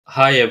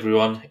Hi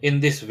everyone,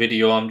 in this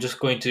video I'm just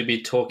going to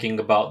be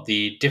talking about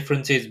the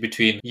differences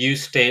between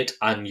useState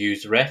and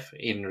useRef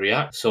in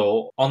React.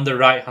 So on the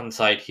right hand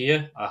side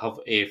here I have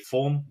a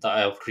form that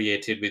I have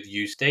created with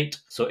useState.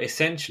 So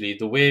essentially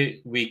the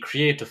way we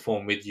create a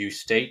form with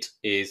useState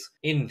is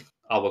in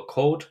our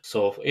code.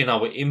 So in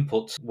our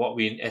inputs what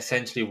we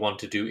essentially want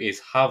to do is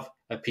have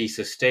a piece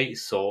of state.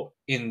 So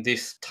in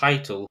this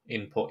title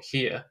input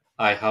here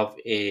I have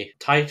a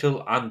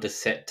title and a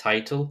set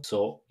title.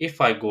 So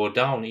if I go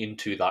down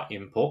into that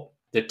input,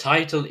 the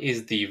title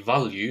is the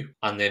value,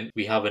 and then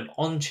we have an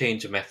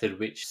onChange method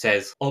which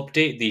says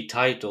update the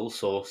title.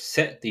 So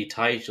set the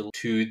title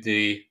to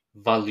the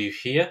value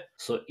here.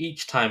 So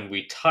each time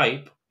we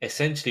type,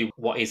 essentially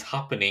what is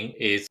happening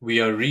is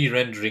we are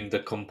re-rendering the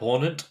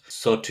component.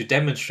 So to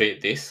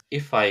demonstrate this,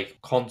 if I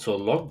console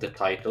log the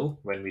title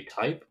when we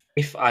type,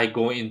 if I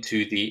go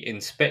into the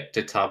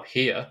inspector tab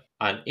here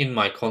and in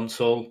my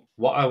console,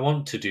 what I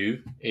want to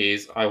do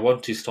is I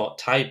want to start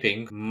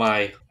typing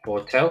my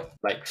hotel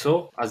like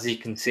so. As you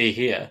can see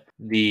here,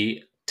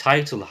 the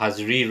title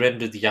has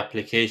re-rendered the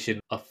application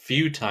a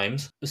few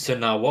times. So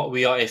now what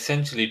we are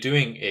essentially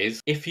doing is,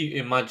 if you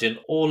imagine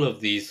all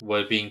of these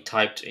were being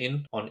typed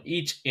in on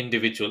each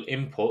individual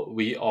input,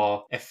 we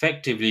are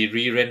effectively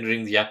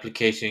re-rendering the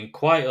application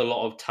quite a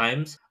lot of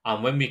times.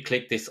 And when we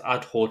click this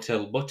add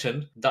hotel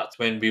button, that's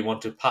when we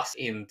want to pass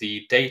in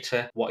the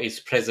data, what is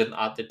present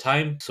at the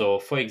time. So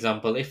for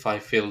example, if I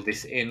fill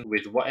this in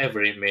with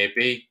whatever it may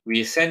be, we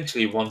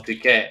essentially want to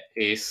get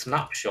a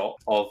snapshot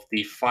of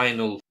the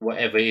final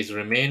whatever is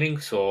remaining.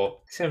 So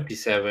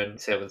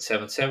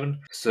 77,777.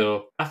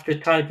 So after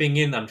typing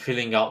in and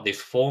filling out this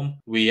form,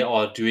 we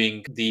are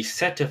doing the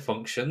setter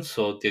function.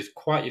 So there's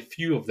quite a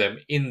few of them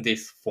in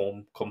this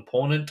form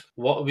component.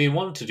 What we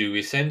want to do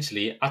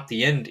essentially at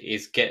the end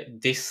is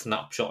get this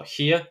snapshot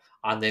here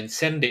and then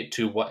send it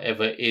to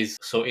whatever is.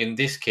 So in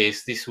this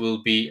case, this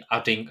will be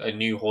adding a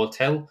new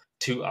hotel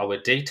to our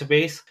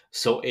database.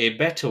 So a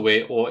better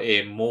way or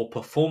a more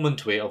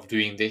performant way of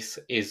doing this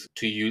is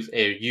to use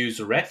a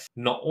useRef.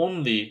 Not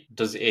only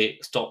does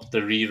it stop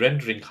the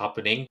re-rendering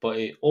happening, but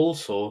it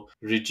also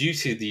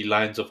reduces the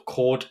lines of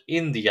code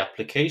in the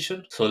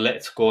application. So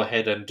let's go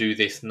ahead and do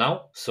this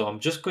now. So I'm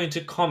just going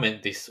to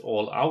comment this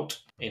all out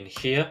in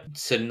here.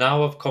 So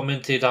now I've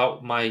commented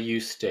out my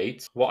use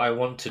states. What I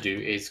want to do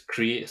is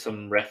create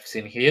some refs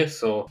in here.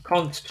 So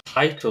const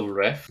title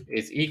ref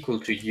is equal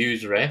to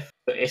useRef.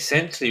 But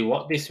essentially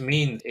what this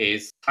means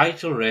is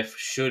title ref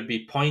should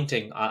be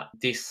pointing at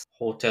this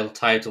hotel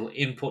title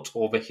input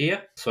over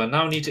here. So I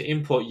now need to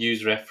import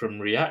useRef from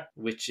React,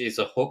 which is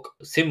a hook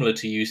similar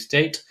to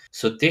useState.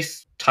 So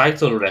this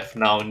title ref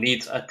now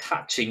needs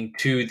attaching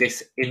to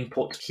this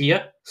input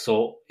here.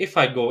 So if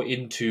I go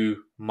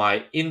into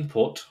my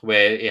input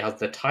where it has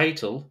the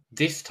title,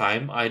 this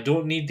time I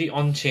don't need the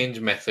onChange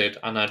method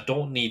and I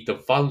don't need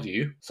the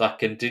value, so I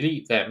can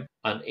delete them.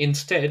 And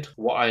instead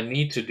what I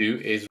need to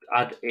do is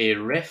add a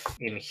ref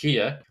in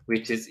here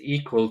which is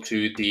equal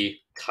to the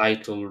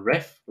title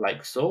ref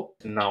like so.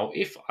 Now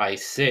if I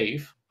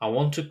save, I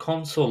want to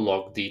console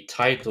log the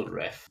title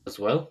ref as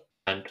well.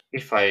 And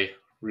if I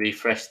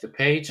refresh the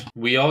page,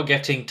 we are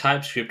getting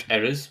TypeScript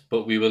errors,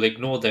 but we will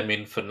ignore them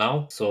in for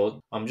now. So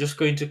I'm just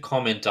going to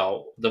comment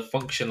out the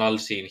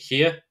functionality in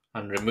here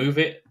and remove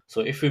it.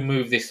 So if we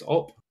move this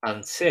up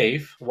and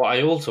save, what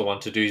I also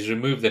want to do is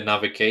remove the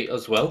navigate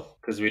as well,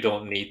 because we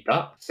don't need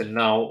that. So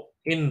now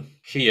in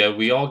here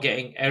we are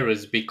getting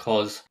errors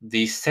because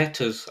the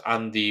setters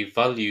and the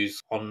values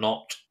are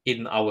not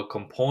in our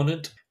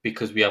component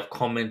because we have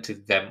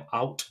commented them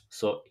out.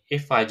 So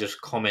if I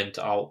just comment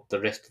out the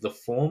rest of the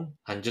form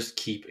and just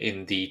keep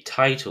in the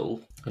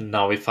title, and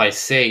now if I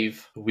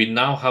save, we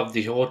now have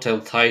the hotel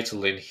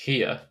title in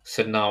here.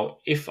 So now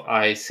if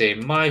I say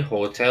my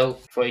hotel,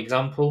 for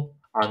example,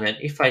 and then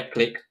if I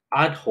click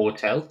add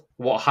hotel,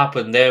 what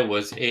happened there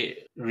was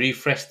it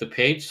refreshed the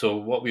page. So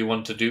what we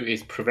want to do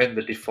is prevent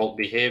the default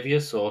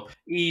behavior. So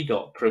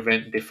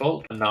e.prevent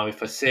default. And now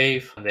if I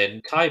save and then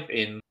type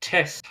in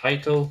test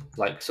title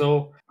like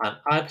so and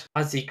add,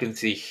 as you can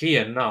see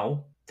here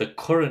now, the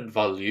current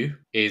value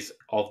is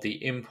of the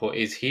input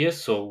is here.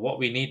 So what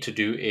we need to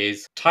do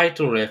is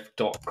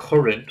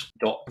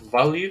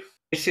titleref.current.value.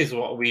 This is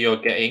what we are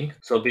getting.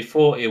 So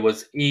before it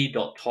was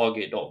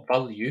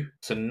e.target.value.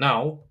 So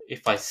now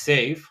if I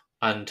save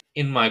and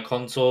in my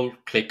console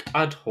click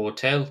add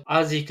hotel,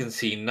 as you can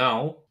see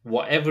now,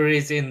 whatever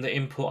is in the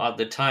input at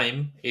the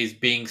time is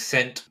being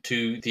sent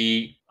to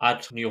the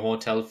add new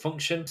hotel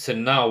function. So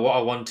now what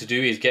I want to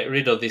do is get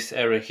rid of this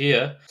error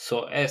here.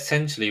 So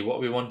essentially what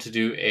we want to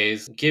do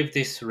is give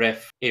this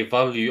ref a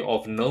value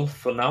of null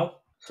for now.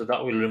 So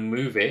that will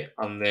remove it,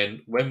 and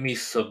then when we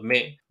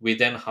submit, we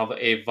then have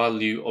a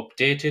value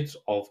updated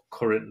of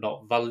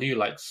current.value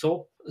like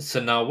so.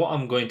 So now what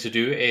I'm going to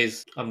do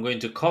is I'm going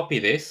to copy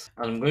this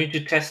and I'm going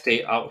to test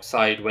it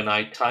outside when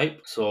I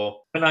type.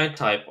 So when I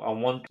type, I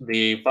want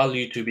the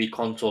value to be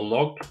console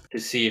logged to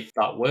see if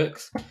that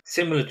works,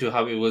 similar to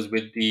how it was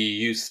with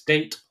the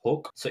useState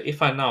hook. So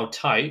if I now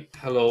type,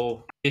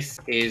 hello, this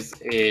is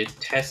a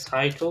test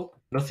title,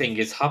 nothing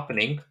is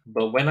happening.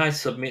 But when I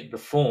submit the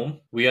form,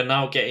 we are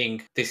now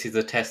getting this is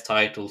a test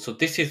title. So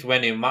this is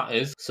when it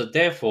matters. So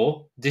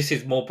therefore, this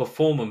is more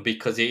performant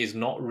because it is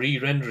not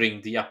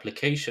re-rendering the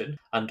application.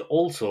 And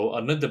also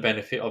another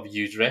benefit of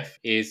useRef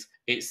is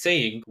it's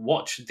saying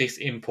watch this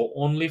input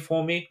only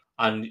for me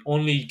and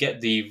only get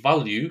the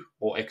value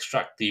or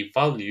extract the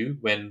value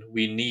when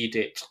we need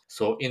it.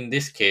 So in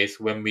this case,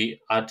 when we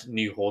add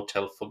new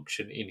hotel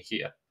function in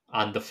here.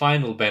 And the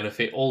final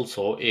benefit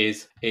also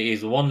is it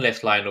is one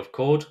less line of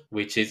code,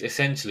 which is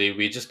essentially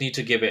we just need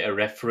to give it a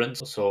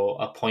reference, so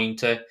a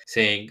pointer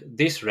saying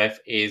this ref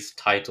is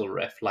title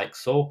ref, like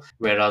so.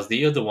 Whereas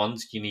the other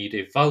ones, you need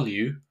a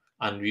value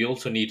and we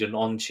also need an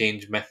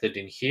onChange method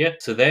in here.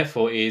 So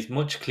therefore, it is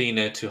much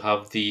cleaner to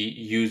have the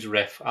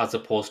useRef as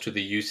opposed to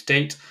the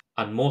useState.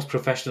 And most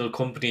professional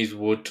companies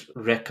would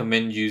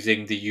recommend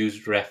using the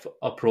useRef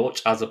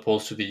approach as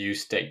opposed to the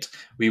useState.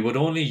 We would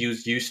only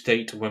use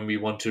useState when we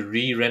want to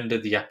re-render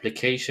the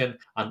application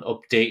and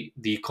update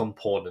the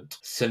component.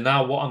 So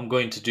now what I'm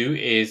going to do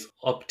is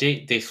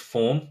update this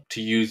form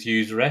to use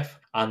useRef,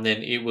 and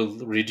then it will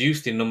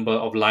reduce the number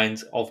of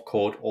lines of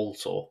code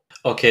also.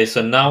 Okay,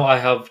 so now I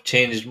have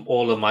changed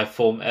all of my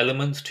form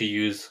elements to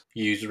use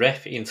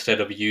useRef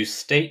instead of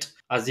useState.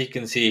 As you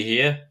can see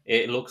here,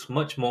 it looks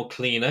much more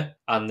cleaner.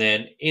 And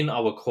then in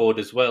our code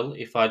as well,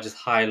 if I just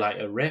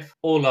highlight a ref,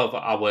 all of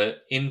our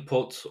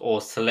inputs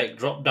or select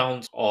drop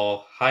downs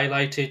are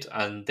highlighted,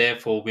 and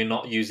therefore we're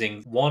not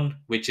using one,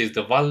 which is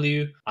the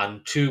value,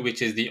 and two,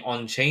 which is the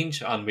on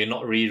change, and we're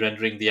not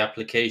re-rendering the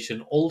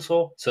application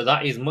also. So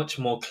that is much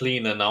more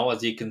cleaner now,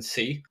 as you can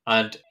see.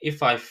 And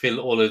if I fill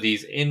all of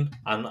these in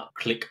and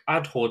click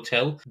add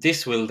hotel,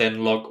 this will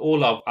then log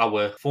all of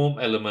our form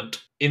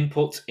element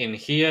inputs in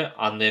here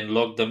and then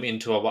log them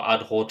into our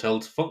add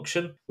hotels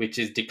function, which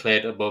is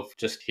declared above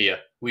just here.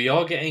 We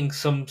are getting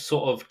some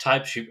sort of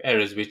TypeScript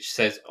errors which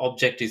says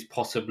object is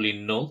possibly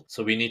null.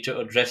 So we need to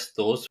address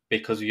those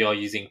because we are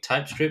using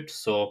TypeScript.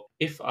 So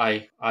if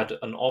I add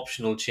an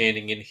optional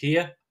chaining in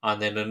here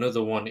and then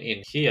another one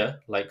in here,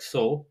 like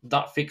so,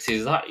 that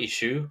fixes that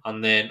issue.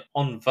 And then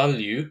on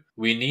value,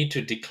 we need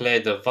to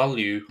declare the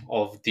value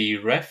of the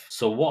ref.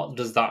 So what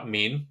does that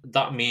mean?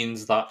 That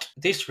means that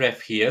this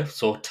ref here,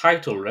 so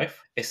title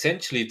ref,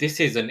 essentially this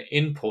is an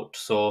input.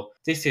 So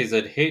this is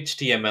an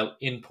HTML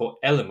input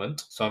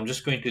element. So I'm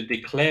just going to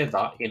declare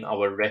that in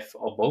our ref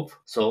above.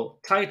 So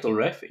title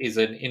ref is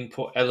an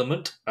input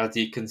element. As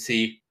you can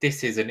see,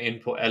 this is an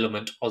input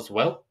element as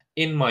well.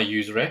 In my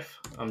useRef,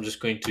 I'm just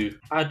going to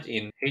add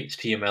in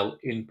HTML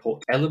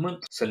input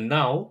element. So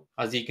now,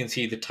 as you can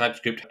see, the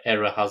TypeScript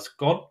error has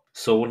gone.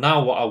 So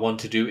now what I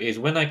want to do is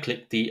when I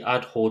click the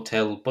add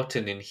hotel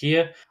button in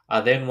here,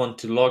 I then want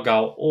to log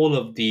out all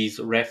of these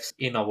refs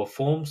in our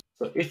forms.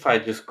 So if I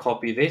just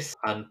copy this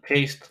and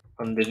paste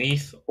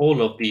underneath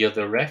all of the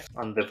other refs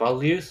and the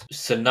values.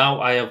 So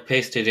now I have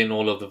pasted in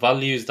all of the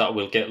values that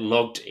will get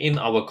logged in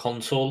our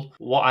console.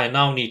 What I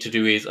now need to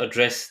do is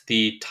address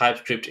the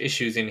TypeScript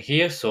issues in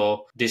here.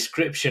 So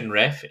description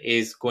ref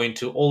is going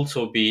to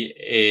also be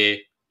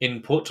a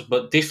input,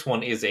 but this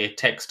one is a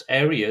text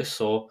area.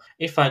 So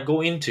if I go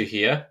into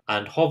here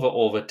and hover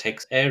over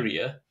text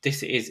area,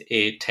 this is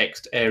a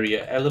text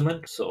area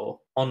element. So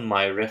on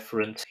my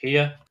reference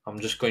here, I'm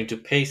just going to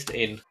paste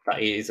in that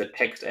it is a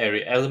text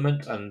area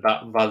element, and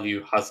that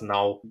value has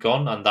now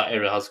gone and that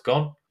error has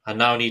gone. I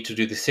now need to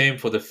do the same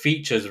for the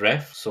features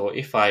ref. So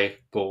if I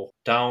go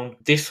down,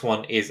 this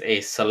one is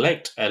a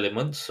select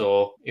element.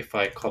 So if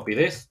I copy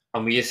this,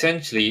 and we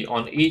essentially,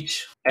 on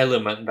each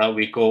element that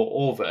we go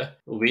over,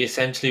 we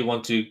essentially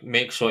want to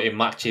make sure it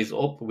matches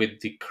up with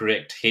the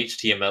correct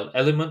HTML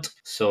element.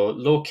 So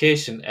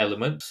location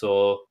element.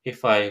 So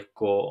if I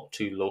go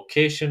to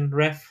location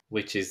ref,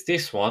 which is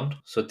this one,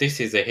 so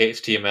this is a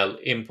HTML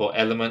import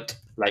element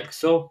like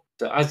so.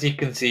 So as you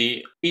can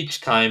see,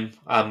 each time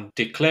I'm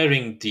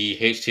declaring the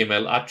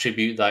HTML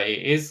attribute that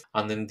it is,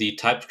 and then the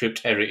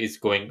TypeScript error is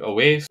going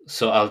away.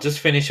 So I'll just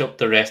finish up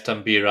the rest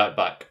and be right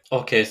back.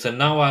 Okay, so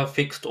now I've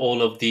fixed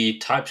all of the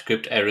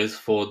TypeScript errors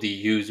for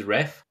the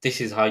useRef.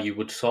 This is how you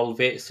would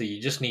solve it. So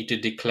you just need to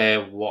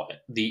declare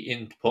what the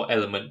input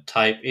element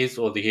type is,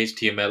 or the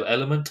HTML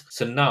element.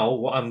 So now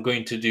what I'm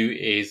going to do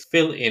is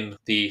fill in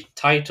the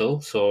title.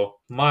 So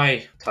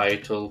my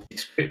title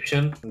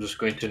description, I'm just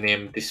going to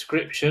name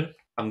description.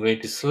 I'm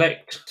going to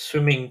select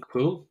swimming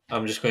pool.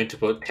 I'm just going to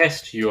put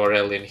test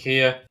URL in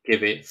here,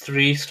 give it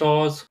 3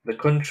 stars. The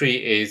country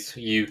is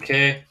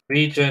UK,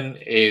 region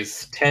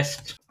is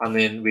test, and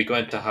then we're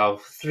going to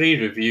have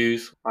 3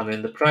 reviews, and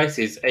then the price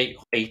is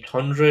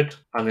 800,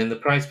 and then the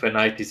price per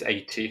night is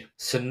 80.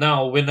 So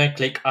now when I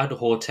click add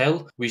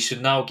hotel, we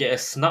should now get a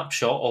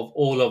snapshot of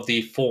all of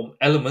the form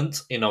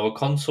elements in our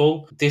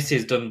console. This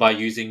is done by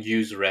using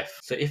useRef.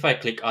 So if I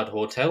click add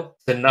hotel,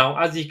 then now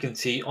as you can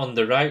see on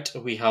the right,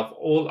 we have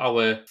all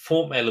our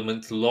form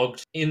elements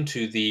logged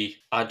into the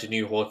add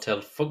new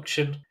hotel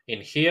function in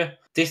here.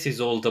 This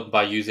is all done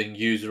by using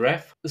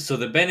useRef. So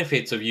the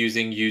benefits of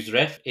using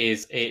useRef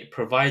is it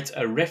provides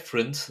a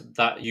reference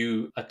that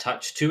you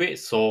attach to it.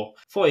 So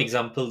for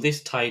example,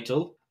 this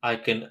title, I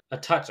can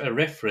attach a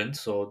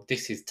reference. So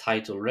this is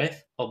title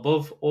ref.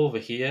 Above over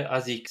here,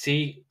 as you can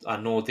see, I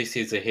know this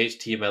is a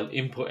HTML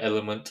input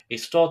element. It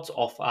starts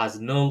off as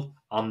null,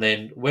 and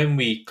then when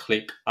we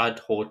click add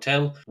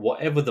hotel,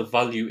 whatever the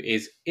value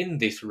is in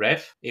this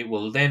ref, it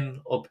will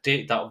then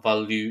update that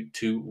value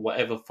to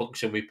whatever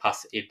function we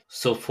pass in.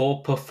 So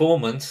for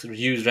performance,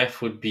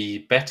 useRef would be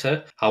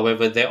better.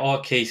 However, there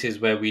are cases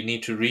where we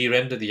need to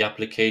re-render the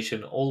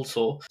application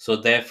also, so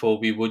therefore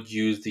we would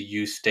use the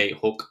useState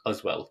hook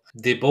as well.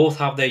 They both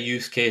have their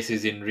use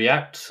cases in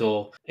React,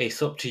 so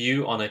it's up to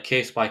you on a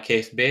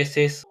case-by-case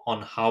basis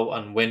on how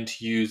and when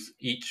to use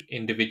each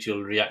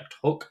individual React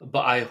hook.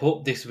 But I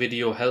hope this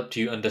video helped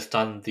you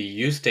understand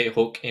the useState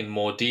hook in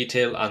more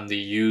detail and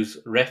the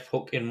useRef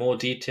hook in more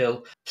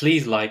detail.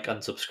 Please like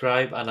and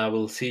subscribe, and I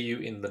will see you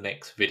in the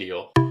next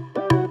video.